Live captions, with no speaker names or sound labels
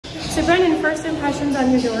So Brennan, first impressions on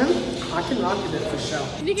your dorm? I can rock it for sure.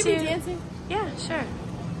 Can you give me dancing? Yeah, sure.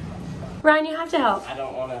 Ryan, you have to help. I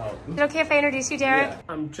don't want to help. Is it okay if I introduce you, Derek? Yeah.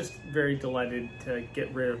 I'm just very delighted to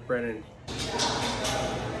get rid of Brennan.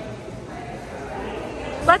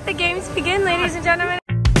 Let the games begin, ladies and gentlemen.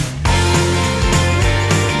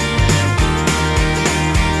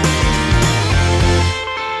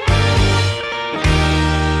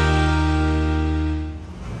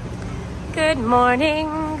 Good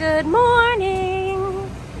morning, good morning.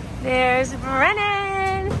 There's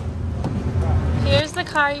Brennan. Here's the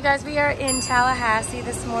car, you guys. We are in Tallahassee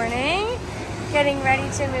this morning, getting ready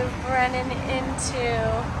to move Brennan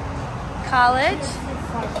into college.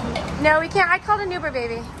 No, we can't. I called an Uber,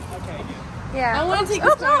 baby. Okay. Yeah. I want to take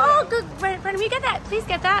this car. Oh, good. Brennan, will you get that? Please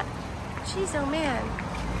get that. Jeez, oh man.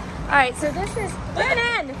 All right, so this is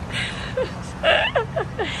Brennan.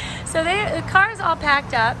 So the car is all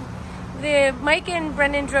packed up. Mike and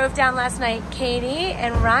Brendan drove down last night. Katie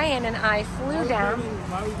and Ryan and I flew down.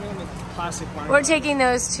 Why are we going with classic wine? We're taking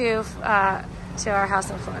those to our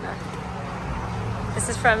house in Florida. This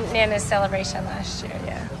is from Nana's celebration last year,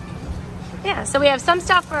 yeah. Yeah, so we have some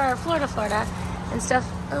stuff for Florida, and stuff.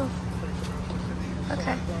 Oh,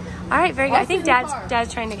 okay. All right, very good. I think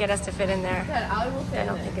Dad's trying to get us to fit in there. I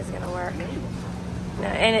don't think it's gonna work. No,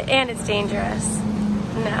 and it's dangerous.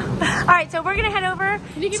 No. All right, so we're gonna head over.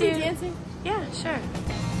 Can you give me dancing? Yeah, sure.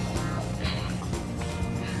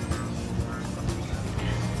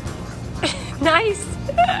 Nice.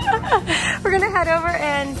 We're gonna head over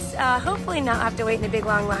and hopefully not have to wait in a big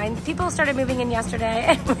long line. People started moving in yesterday,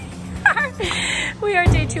 and we are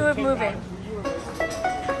day 2 of moving.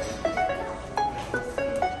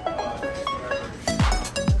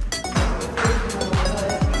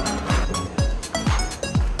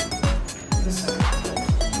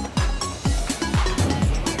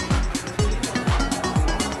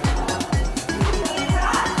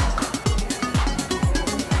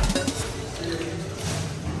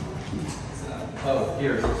 Oh,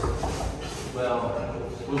 here it is. Well,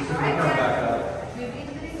 we'll come back up. Moving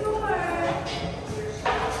to the door.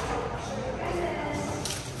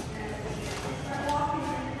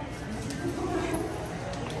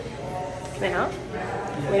 Can I help?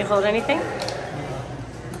 Want me to hold anything?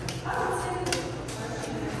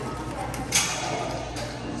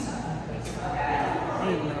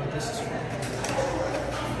 This is fun.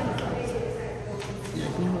 Yeah,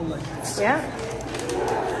 can you hold like this? Yeah.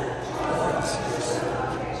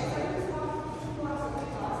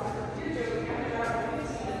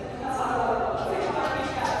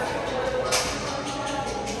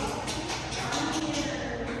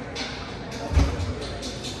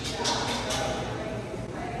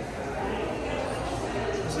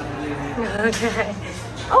 Okay.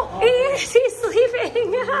 Oh, he's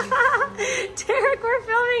sleeping. Derek, we're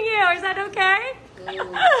filming you. Is that okay?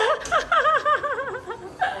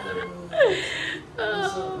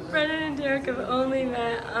 Oh, Brennan and Derek have only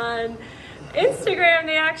met on Instagram.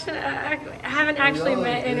 They actually haven't actually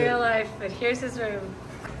met in real life, but here's his room.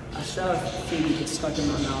 I should have food get stuck in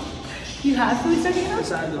my mouth. You have food stuck in your mouth?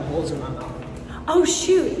 Because I have the holes in my mouth. Oh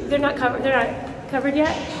shoot, they're not covered. They're not covered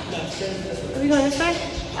yet. Are we going this way?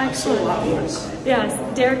 Excellent. A lot worse.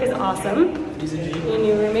 Yes, Derek is awesome. He's a genius. Your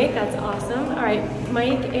new roommate, that's awesome. All right,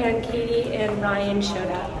 Mike and Katie and Ryan showed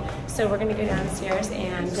up. So we're gonna go downstairs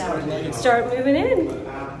and start moving in.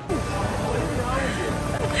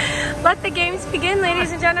 Let the games begin,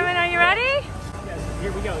 ladies and gentlemen. Are you ready? Yes,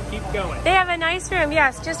 here we go. Keep going. They have a nice room,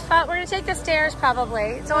 yes. Just we're gonna take the stairs probably.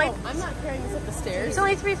 It's only I'm not carrying this up the stairs. it's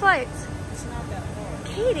only 3 flights. It's not that hard.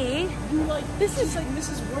 Katie, You like this is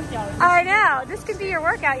workout. I know. This could be your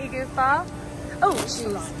workout, you goofball. Oh,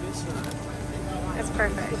 jeez. That's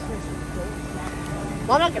perfect.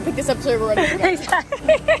 Well, I'm not gonna pick this up till we're ready.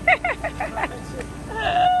 Exactly.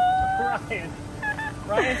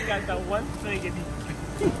 Ryan's got that one thing and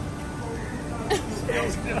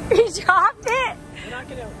You dropped it? we're not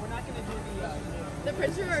gonna do The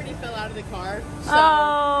printer already fell out of the car, so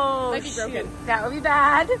Oh, might be broken. shoot. That would be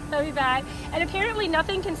bad. That would be bad. And apparently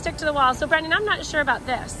nothing can stick to the wall. So Brendan, I'm not sure about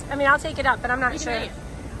this. I mean, I'll take it up, but I'm not sure. hang it.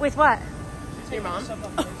 With what? Your mom?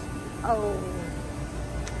 Oh.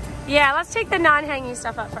 Yeah, let's take the non-hanging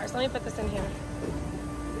stuff up first. Let me put this in here.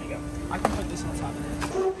 There you go. I can put this on top of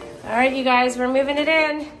this. All right, you guys, we're moving it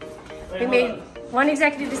in. We made one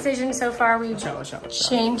executive decision so far. We've Watch out.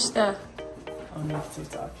 changed the... I'll move to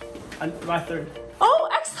TikTok. My third. Oh,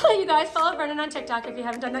 excellent, you guys. Follow Brennan on TikTok if you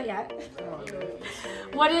haven't done that yet.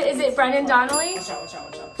 What is it, BDonTV? Watch out.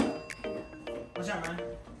 Watch out, man.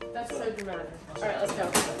 That's so dramatic. All right, let's go.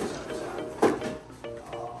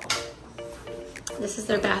 This is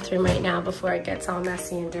their bathroom right now before it gets all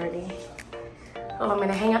messy and dirty. Oh, I'm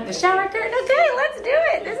gonna hang up the shower curtain. Okay, let's do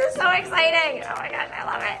it. This is so exciting. Oh my gosh, I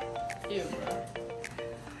love it. Ew.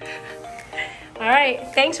 All right,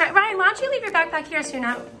 thanks, Ryan. Why don't you leave your backpack here so you're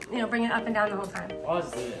not, bringing it up and down the whole time? I'll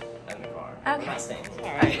just leave it in the car. Okay. I'm not staying.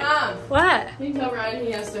 All right. Mom, What? can you tell Ryan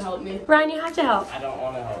he has to help me? Ryan, you have to help. I don't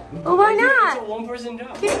want to help. Oh, why not? It's a one-person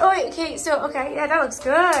job. Okay, oh wait, okay, so, okay, yeah, that looks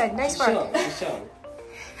good. Nice work. Just show.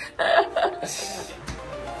 All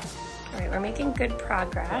right, we're making good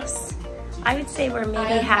progress. I would say we're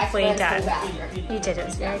maybe halfway done. You did, it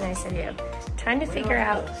was very nice of you. Trying to figure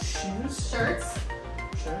out. Shirts.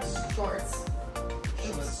 Shorts.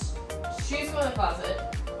 Shoes go in the closet.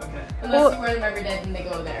 Okay. Unless you wear them every day, then they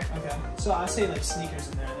go there. Okay. So I say like sneakers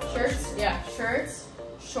in there. Shirts, yeah. Shirts,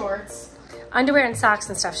 shorts. Underwear and socks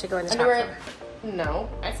and stuff should go in the top Underwear. drawer. No,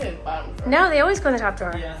 I say the bottom drawer. No, they always go in the top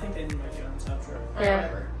drawer. Yeah, I think they might go in the top drawer. Yeah.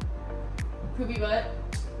 Whatever. Poopy butt.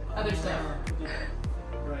 Other stuff.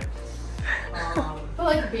 Right. But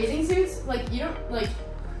like bathing suits, like you don't like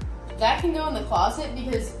that can go in the closet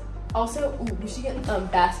because also we should get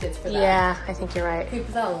baskets for that. Yeah, I think you're right. Can we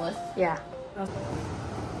put that on the list? Yeah. All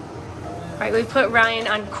right, we put Ryan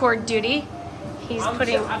on cord duty. He's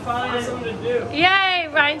putting. I finally have something to do. Yay!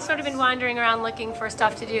 Ryan's sort of been wandering around looking for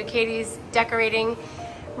stuff to do. Katie's decorating.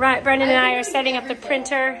 Brennan and I are setting up the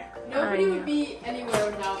printer. Nobody would be anywhere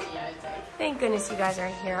without me, I think. Thank goodness you guys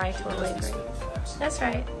aren't here. I totally agree. That's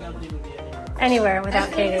right. Nobody would be anywhere. Anywhere without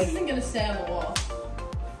This Katie. isn't gonna stay on the wall.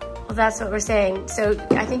 Well, that's what we're saying. So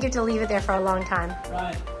I think you have to leave it there for a long time.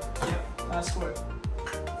 Right. Yep. Passport.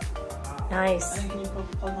 Nice. Can you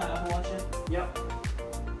plug my Apple Watch in? Yep.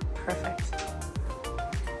 Perfect.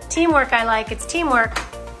 Teamwork I like. It's teamwork.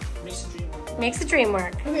 Makes the dream work. Makes the dream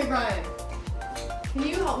work. Okay, Brian. Can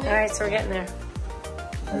you help me? All right, so we're getting there.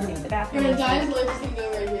 Let's see if the bathroom Your is guy's light is gonna go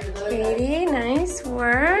right here. Another guy. Katie, nice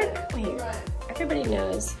work. Wait, Brian. everybody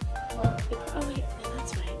knows. What? Oh wait, no,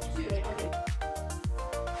 that's right.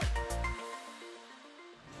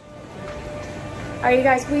 All right, you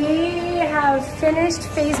guys, we have finished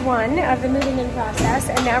phase 1 of the moving in process,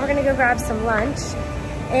 and now we're gonna go grab some lunch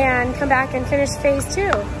and come back and finish phase 2.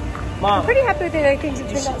 Mom, I'm pretty happy with the way things have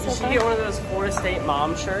you turned out should, so you should far. get one of those Florida State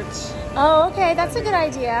mom shirts. Oh, okay, that's a good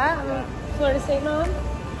idea. Florida State mom.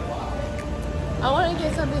 I want to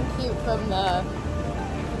get something cute from the.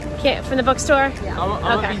 From the bookstore? Yeah.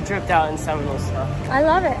 I'm gonna be dripped out in Seminole stuff. I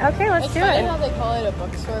love it. Okay, let's It's do funny it. how they call it a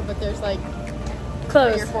bookstore, but there's like 3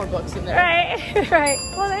 Close. or 4 books in there. Right, right.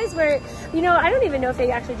 Well, that is where, I don't even know if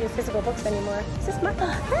they actually do physical books anymore. Is this my,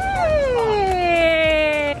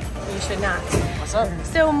 hey! You should not. What's up?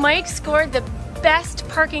 So Mike scored the best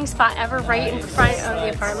parking spot ever right in front of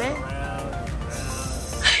the apartment.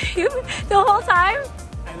 The whole time?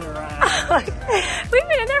 We've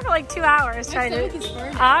been in there for like 2 hours trying to.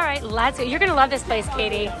 All right, let's go. You're gonna love this place,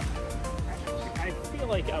 Katie. I feel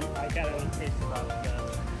like I got a taste about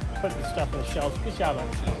putting the stuff in the shelves. Good job on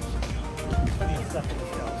the shelves. Putting the stuff in the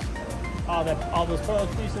shelves. All those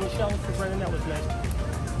toiletries in the shelves for Brennan, that was nice.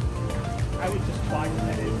 I would just watch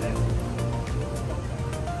that in there.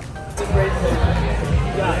 You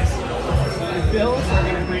guys, the Bills are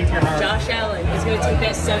going to break your heart. Josh Allen is going to take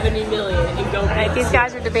that $70 million and go. All right, these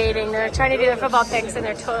guys are debating. They're trying to do their football picks, and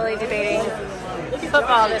they're totally debating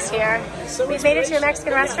football this year. We've made it to a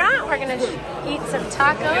Mexican restaurant. We're gonna eat some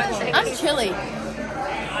tacos. I'm chilly.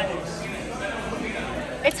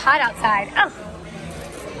 It's hot outside. Oh.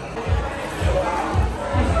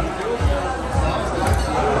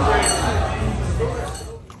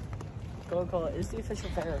 Coca-Cola is the official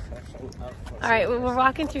fire section. All right, we're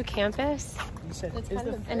walking through campus, You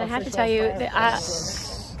said, and I have to tell you that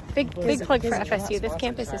big plug for FSU. This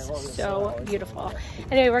campus is so beautiful.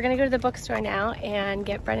 Anyway, we're gonna go to the bookstore now and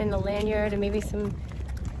get Brennan a lanyard and maybe some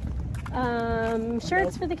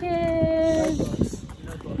shirts for the kids.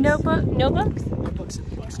 Notebooks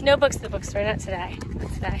at the bookstore. Not today.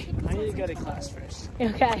 Not today. I need to go to class first.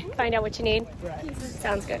 Okay, find out what you need. Right.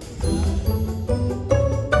 Sounds good.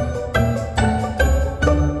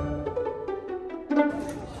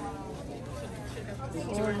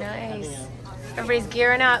 Oh, nice. Everybody's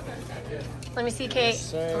gearing up. Let me see, Kate.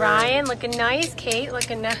 sir. Ryan looking nice. Kate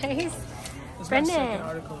looking nice. That's my Brendan. second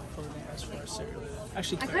article of clothing as far as cereal.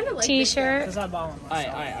 Actually, I kind of like T-shirt. because I bought one All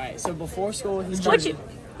right. So before school, he's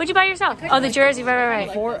What'd you buy yourself? Oh, the jersey. Right.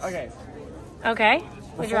 Okay. Okay.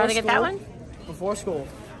 Would you rather get that one? Before school,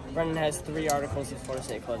 Brennan has 3 articles of Florida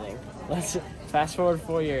State clothing. Let's fast forward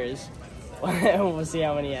 4 years. We'll see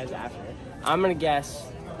how many he has after. I'm gonna guess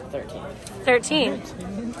 13. 13.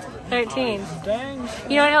 13. Dang.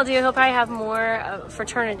 You know what he'll do? He'll probably have more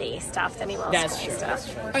fraternity stuff than he will That's school true. stuff.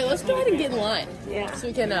 That's true. All right, let's go ahead and get in line. Yeah. So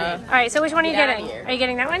we can. All right, so which one are you Get outta getting? here. Are you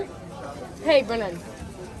getting that one? Hey, Brennan. Do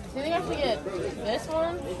you think I should get this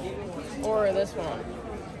one or this one?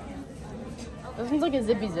 This one's like a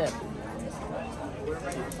zippy zip,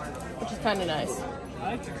 which is kind of nice.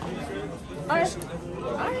 Alright.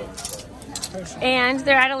 And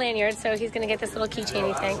they're out of lanyard, so he's gonna get this little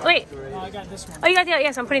keychainy thing. Wait. Oh, I got this one. Oh, you got the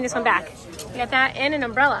yes. I'm putting this one back. You got that and an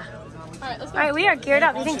umbrella. Alright, let's go. All right, we are geared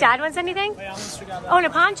up. You think Dad wants anything? Wait, I almost forgot that. Oh, and a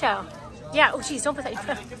poncho. Yeah. Oh, geez, don't put that.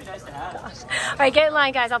 Gosh. All right, get in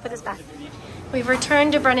line, guys. I'll put this back. We've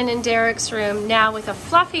returned to Brennan and Derek's room now with a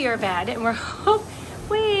fluffier bed, and we're. Oh,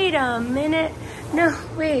 wait a minute. No,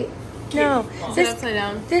 wait. No. Sit upside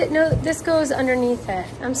down. No, this goes underneath it.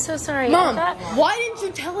 I'm so sorry. Mom, I thought- why didn't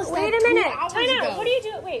you tell us that? Wait a minute. 2 hours Time out. ago? What are you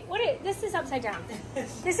doing? Wait, this is upside down.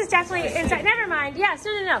 This is definitely inside. Never mind. Yes,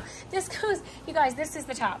 no. This goes, you guys, this is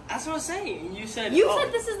the top. That's what I was saying. You said. You oh,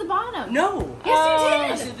 said this is the bottom. No. Yes, I you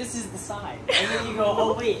did. said this is the side, and then you go,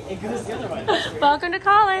 oh wait, it goes the other way. That's weird. Welcome to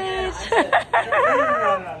college. No.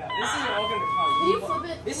 This isn't welcome to college. Can you flip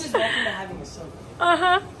it? This is welcome to having a soda.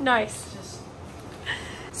 Uh-huh. Nice.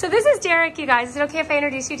 So this is Derek, you guys. Is it okay if I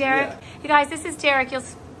introduce you, Derek? Yeah. You guys, this is Derek. You'll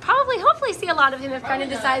hopefully see a lot of him if Brennan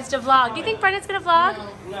decides to vlog. Do you think Brennan's going to vlog?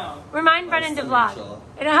 No. Remind Brennan to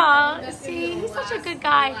vlog. See, he's such a good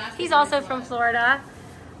guy. He's also from Florida.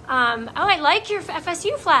 Oh, I like your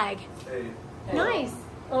FSU flag. Hey, Nice.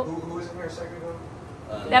 Oh, who was in here a second ago?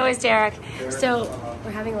 that was Derek. So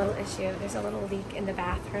we're having a little issue. There's a little leak in the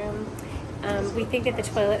bathroom. We think that the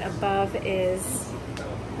toilet above is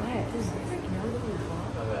what?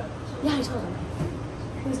 Yeah, I told him.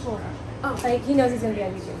 Who's told him? Oh, like he knows he's gonna be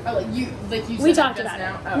on YouTube. Oh, like you. We said talked just about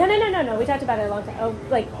now? it. Oh. No. We talked about it a long time. Oh,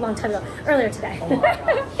 like long time ago, earlier today. Oh my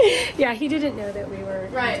gosh. Yeah, he didn't know that we were.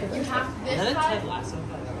 Right. You have this Another side. Ted Lasso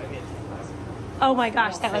flag. That might be a Ted Lasso. Oh my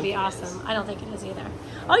gosh, that would be awesome. I don't think it is either.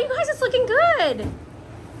 Oh, you guys, it's looking good.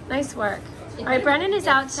 Nice work. All right, Brennan is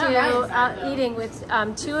out eating with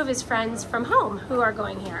 2 of his friends from home who are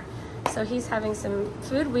going here. So he's having some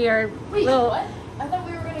food. We are Wait, what? I thought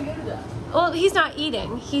we were gonna go to that. Well, he's not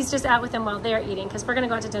eating. He's just out with them while they're eating because we're going to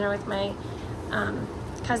go out to dinner with my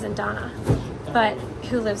cousin Donna, but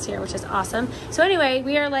who lives here, which is awesome. So anyway,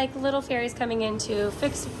 we are like little fairies coming in to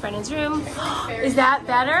fix Brennan's room. Is that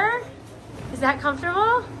better? Is that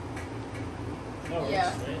comfortable?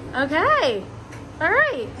 Yeah. Okay. All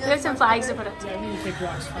right. We have some flags to put up. Yeah, you take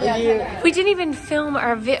rocks. Yeah. We didn't even film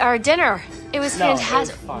our dinner. It was No, it was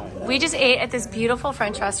fantastic. fine. We just ate at this beautiful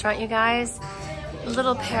French restaurant, you guys.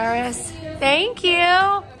 Little Paris. Thank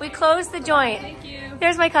you. We closed the joint. Thank you.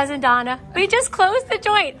 There's my cousin Donna. We just closed the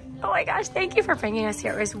joint. Oh my gosh, thank you for bringing us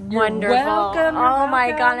here. It was wonderful. welcome, you're Oh my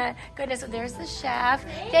welcome. goodness. There's the chef.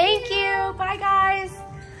 Thank you. Bye guys.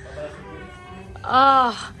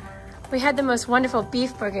 Oh, we had the most wonderful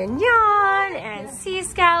beef bourguignon and sea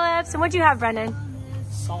scallops. And what'd you have, Brennan?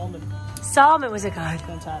 Salmon. Salmon was it good?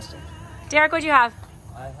 Fantastic. Derek, what'd you have?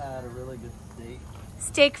 I had a really good steak.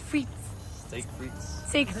 Steak frites. Steak frites.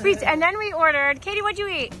 Steak frites. And then we ordered. Katie, what'd you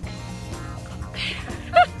eat?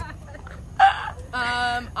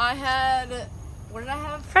 I had. What did I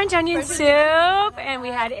have? French onion French soup, and we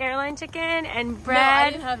had airline chicken and No, I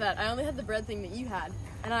bread. didn't have that. I only had the bread thing that you had,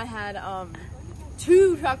 and I had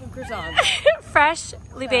 2 chocolate croissants.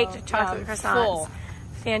 Freshly baked chocolate croissants. full.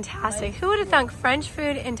 Fantastic. Who would have thunk French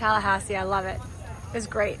food in Tallahassee? I love it. It was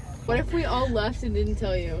great. What if we all left and didn't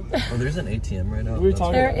tell you? Oh, there's an ATM right now. We were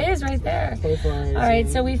talking There is right there. All right,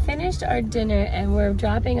 so we finished our dinner and we're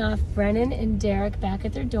dropping off Brennan and Derek back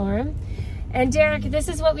at their dorm. And Derek, this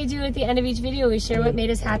is what we do at the end of each video. We share what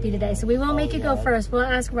made us happy today. So we won't make you go first. We'll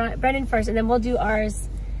ask Brennan first and then we'll do ours.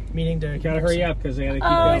 Meeting Derek. Gotta hurry up because they gotta keep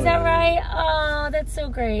Oh, going. is that right? Oh, that's so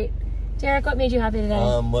great. Derek, what made you happy today?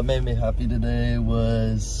 What made me happy today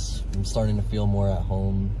was I'm starting to feel more at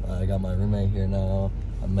home. I got my roommate here now.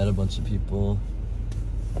 I met a bunch of people,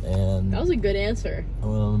 and That was a good answer.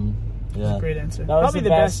 That's a great answer. That was Probably the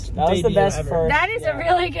best. That was the debut best ever. first. That is a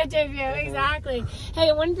really good debut, exactly.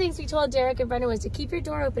 Hey, one of the things we told Derek and Brennan was to keep your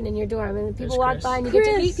door open in your dorm, and people There's walk Chris. by and you get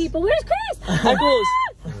to meet people. Where's Chris? Eccles.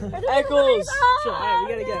 Are those Eccles. Chris? Oh, Sure, all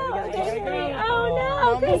right, we gotta go. We gotta go. okay. Oh,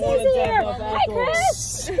 Oh no, Chris I wanna is here. dab up Hi,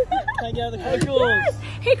 Chris. Can I get out of the Eccles.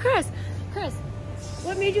 Hey, Chris. Chris,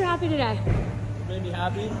 what made you happy today? Made me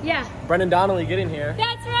happy. Yeah, BDonTV getting here.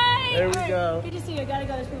 that's right. There we All right, go. Good to see you. Gotta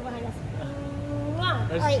go. There's people behind us. All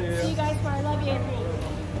Nice right, to see see you. you guys tomorrow. I love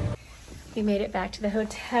you. We made it back to the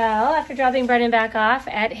hotel after dropping Brennan back off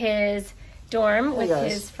at his dorm with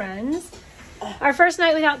guys. his friends. Our first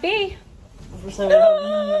night without B.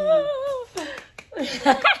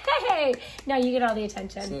 Hey, now you get all the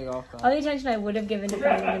attention. All the attention I would have given to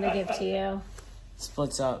Brennan, I'm gonna give to you.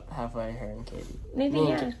 Splits up halfway, her and Katie. Maybe,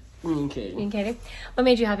 yeah. Me and Katie. Me and Katie. What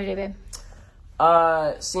made you happy today,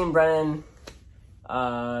 babe? Seeing Brennan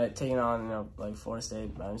taking on like Florida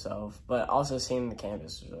State by himself, but also seeing the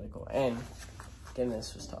campus was really cool, and getting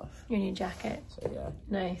this was tough. Your new jacket. So yeah.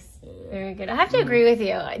 Nice. Yeah. Very good. I have to agree with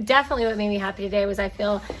you. Definitely what made me happy today was I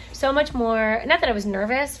feel so much more, not that I was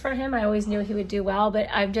nervous for him, I always knew he would do well, but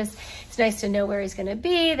it's nice to know where he's going to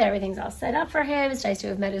be, that everything's all set up for him. It's nice to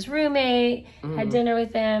have met his roommate, had dinner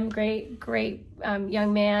with him, great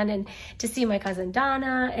young man, and to see my cousin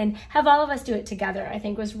Donna and have all of us do it together, I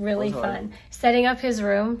think was really fun. Setting up his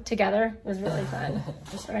room together was really fun,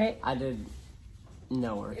 right? I did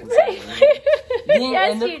no work.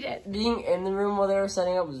 Yes, you did. Being in the room while they were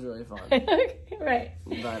setting up was really fun. Right.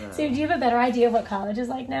 But, so do you have a better idea of what college is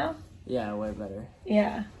like now? Yeah, way better.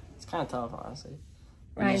 Yeah. It's kind of tough, honestly.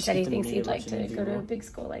 Ryan said he thinks he'd like to go to a big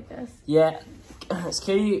school like this. Yeah.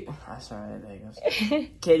 Katie, sorry, there he goes.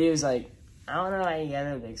 Katie was like, I don't know how you get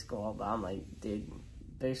in a big school, but I'm like, dude,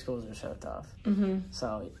 big schools are so tough.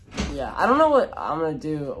 So, yeah, I don't know what I'm going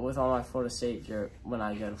to do with all my Florida State gear when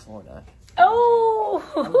I go to Florida. Oh!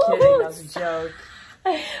 I'm kidding, that's a joke.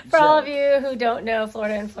 For all of you who don't know,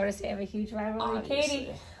 Florida and Florida State have a huge rivalry. Obviously.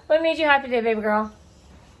 Katie, what made you happy today, baby girl?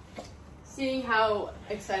 Seeing how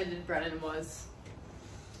excited Brennan was.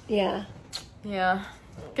 Yeah. Yeah.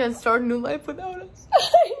 Gonna start a new life without us.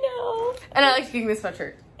 I know. And I liked getting this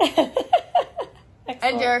sweatshirt.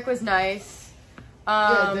 And Derek was nice.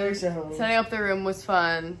 Setting up the room was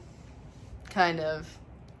fun. Kind of.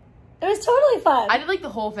 It was totally fun. I did like the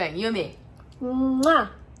whole thing. You and me. Mwah.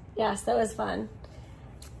 Yes, that was fun.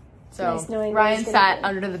 So nice knowing Ryan sat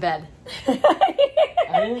under the bed.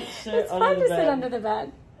 I didn't sit It's under fun the to bed. sit under the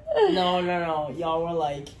bed. No. Y'all were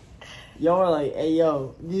like, hey,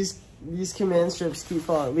 yo, these command strips keep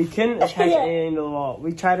falling. We couldn't attach anything to the wall.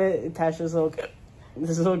 We tried to attach this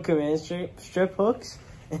little command strip hooks,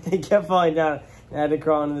 and they kept falling down. I had to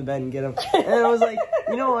crawl under the bed and get them. And I was like,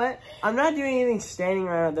 you know what? I'm not doing anything standing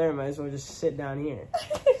right out there. Might as well just sit down here.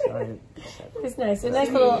 So It's nice. A nice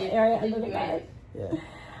little area under the bed. Yeah.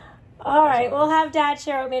 All right. We'll have Dad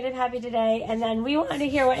share what made him happy today. And then we want to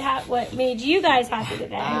hear what made you guys happy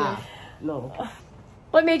today. No.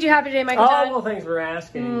 What made you happy today, Michael John? well, thanks for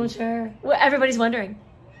asking. Sure. Well, everybody's wondering.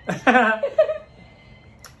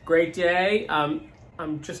 Great day.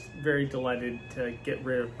 I'm just very delighted to get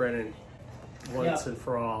rid of Brennan once and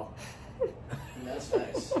for all. That's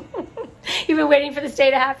nice. You've been waiting for this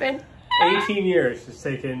day to happen. 18 years it's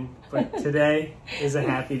taken, but today is a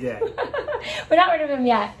happy day. We're not rid of him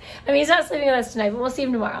yet. I mean, he's not sleeping with us tonight, but we'll see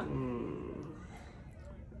him tomorrow.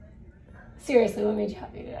 Seriously, what made you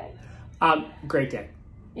happy today? Great day.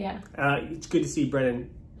 Yeah. It's good to see Brennan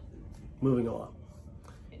moving along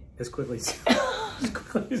as quickly as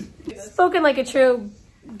Spoken like a true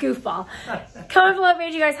goofball. Comment below what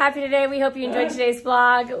made you guys happy today. We hope you enjoyed today's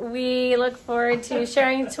vlog. We look forward to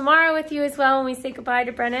sharing tomorrow with you as well when we say goodbye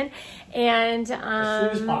to Brennan. And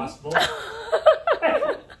as soon as possible.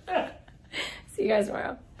 See you guys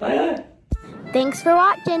tomorrow. Bye. Thanks for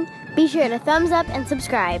watching. Be sure to thumbs up and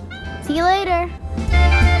subscribe. See you later.